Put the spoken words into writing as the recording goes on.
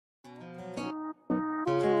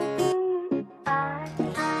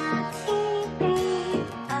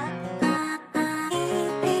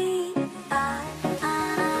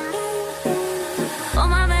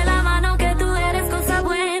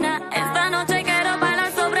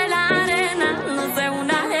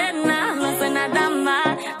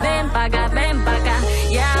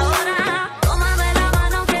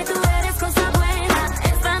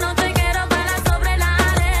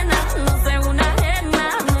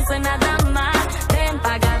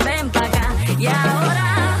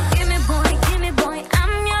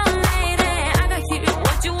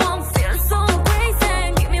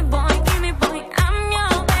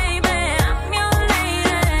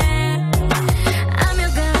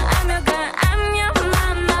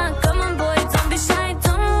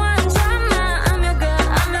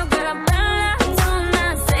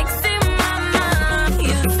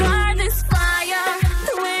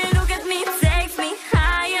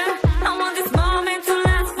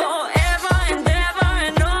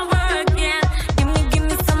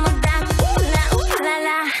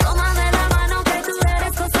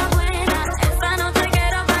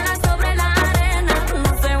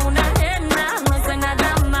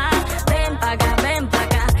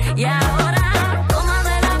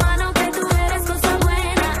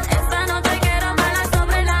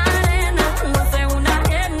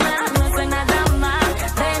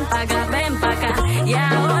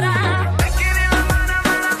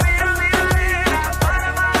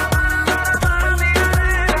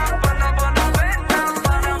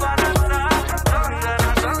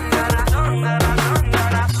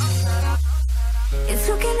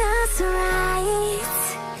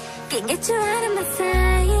Can't get you out of my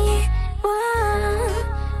sight. Whoa,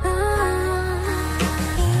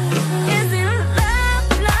 is it love,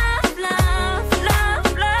 love, love, love,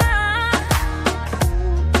 love?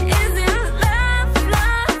 Is it love,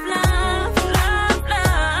 love, love, love,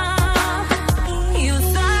 love? You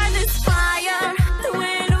start this fire. The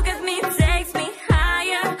way you look at me takes me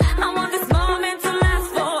higher. I want this moment to last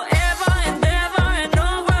forever and ever and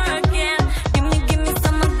over again. Give me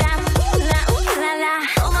some of that. Ooh la la.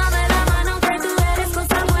 Tómame la mano que tú eres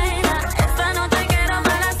cosa buena. Esta noche quiero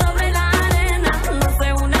bailar sobre la arena. No sé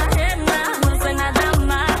una ajena, no sé nada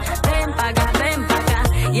más. Ven pa' acá,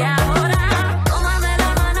 y ahora. Tómame la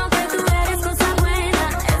mano que tú eres cosa buena.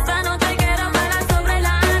 Esta noche quiero bailar sobre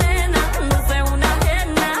la arena. No sé una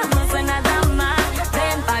ajena, no sé nada más.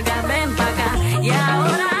 Ven pa' acá, y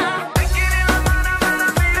ahora.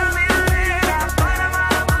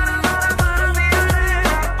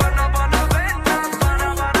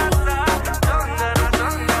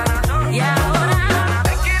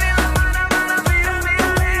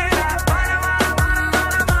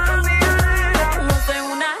 No sé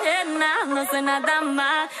una ajena, no sé nada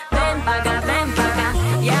más. Ven pa' acá,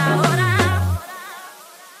 y ahora.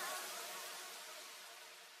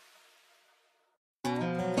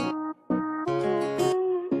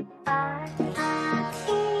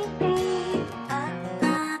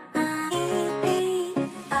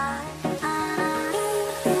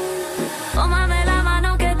 Tómame la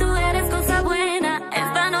mano que tú eres cosa buena.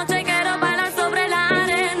 Esta noche quiero bailar sobre la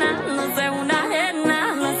arena. No sé una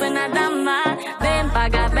ajena, no sé nada más. Ven pa'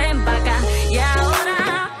 acá, y ahora.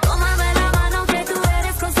 Tómame la mano que tú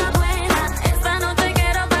eres cosa buena. Esta noche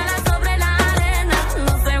quiero bailar sobre la arena.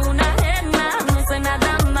 No sé una ajena, no sé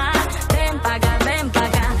nada más. Ven pa' acá,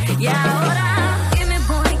 y ahora. Give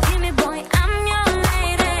me boy, I'm your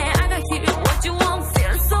lady. I got you what you want,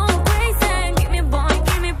 feel so crazy. Give me boy,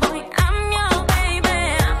 I'm your baby,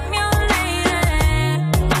 I'm your lady.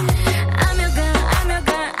 I'm your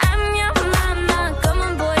girl, I'm your mama. Come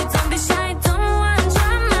on boy, don't be shy, don't want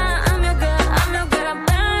drama. I'm your girl,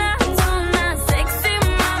 bella donna, sexy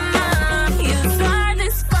mama. You start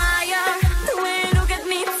this fire. The way you look at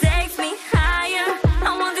me takes me higher.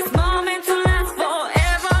 I want this moment to last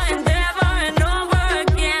forever and ever and over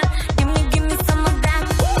again. Give me some of that.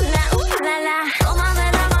 Ooh la la. Tómame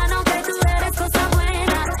la mano que tú eres cosa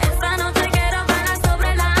buena. Esta noche quiero bailar sobre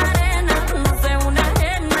la arena. No sé una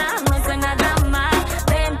ajena, no sé nada más.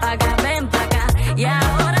 Ven pa' acá, y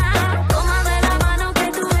ahora. Tómame la mano que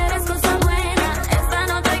tú eres cosa buena. Esta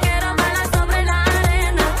noche quiero bailar sobre la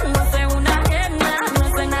arena. No sé una ajena, no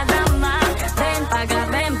sé nada más. Ven pa'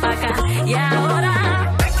 acá, y ahora.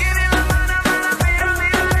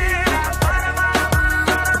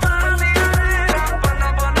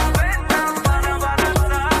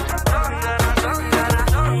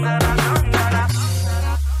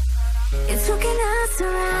 It's looking us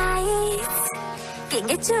right. Can't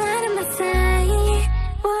get you out of my sight.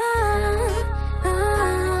 Whoa,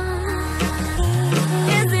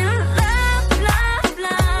 is it love, love,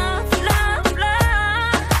 love, love,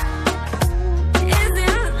 love? Is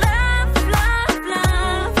it love, love,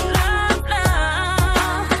 love, love,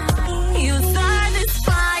 love? You start this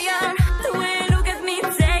fire. The way you look at me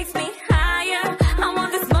takes me higher. I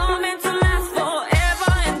want this moment to last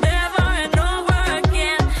forever and ever and over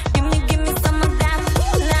again. Give me some of that.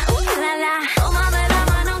 Ooh la la. Tómame la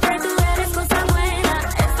mano que tú eres cosa buena.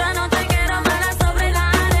 Esta noche quiero bailar sobre la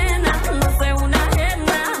arena. No sé una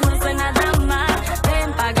ajena, no sé nada más. Ven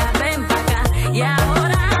pa' acá, y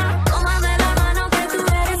ahora. Tómame la mano que tú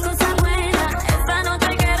eres cosa buena. Esta noche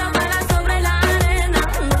quiero bailar sobre la arena.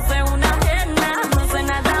 No sé una ajena, no sé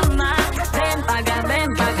nada más. Ven pa'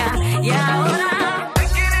 acá, y ahora.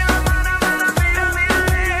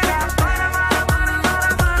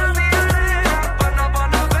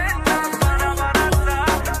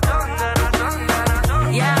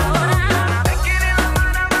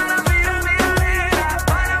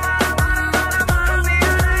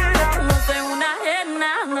 No sé una ajena,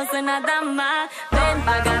 no sé nada más. Ven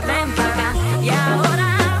pa' acá, y ahora.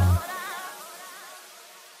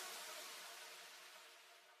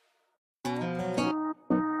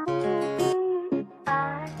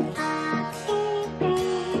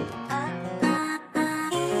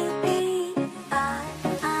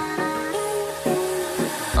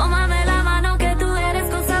 Tómame la mano que tú eres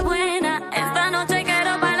cosa buena. Esta noche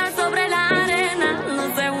quiero bailar sobre la arena.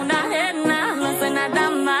 No sé una ajena, no sé nada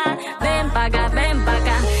más. Ven pa' acá,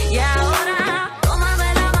 y ahora.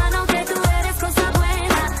 Tómame la mano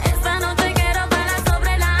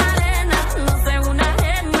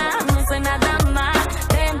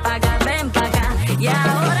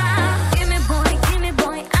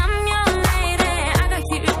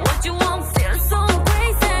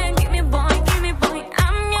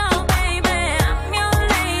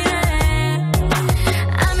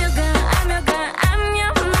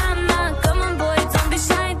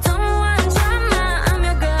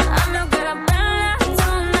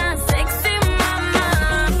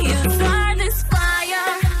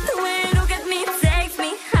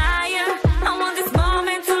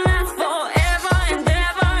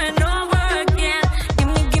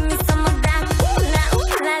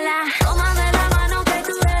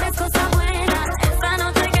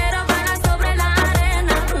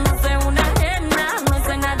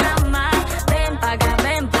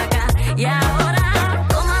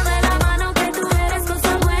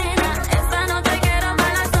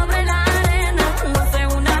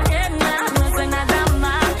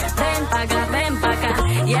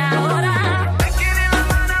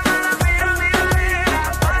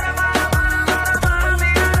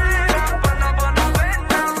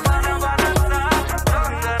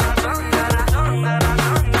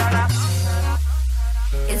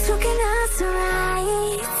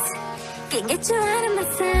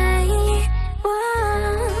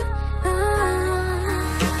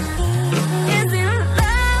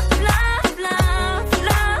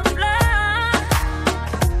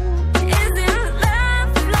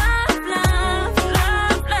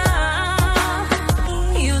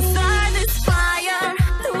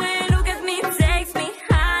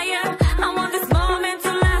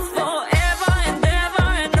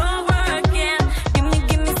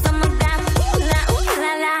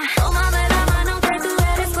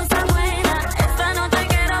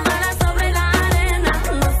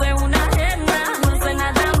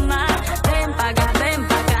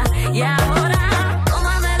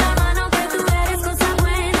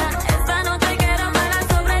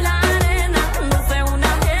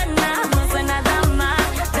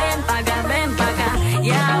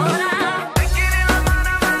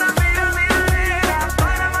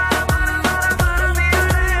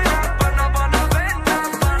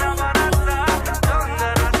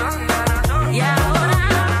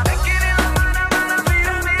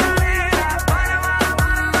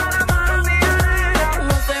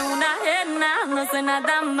sé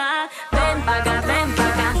nada más. Ven pa'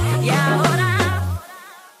 acá, y ahora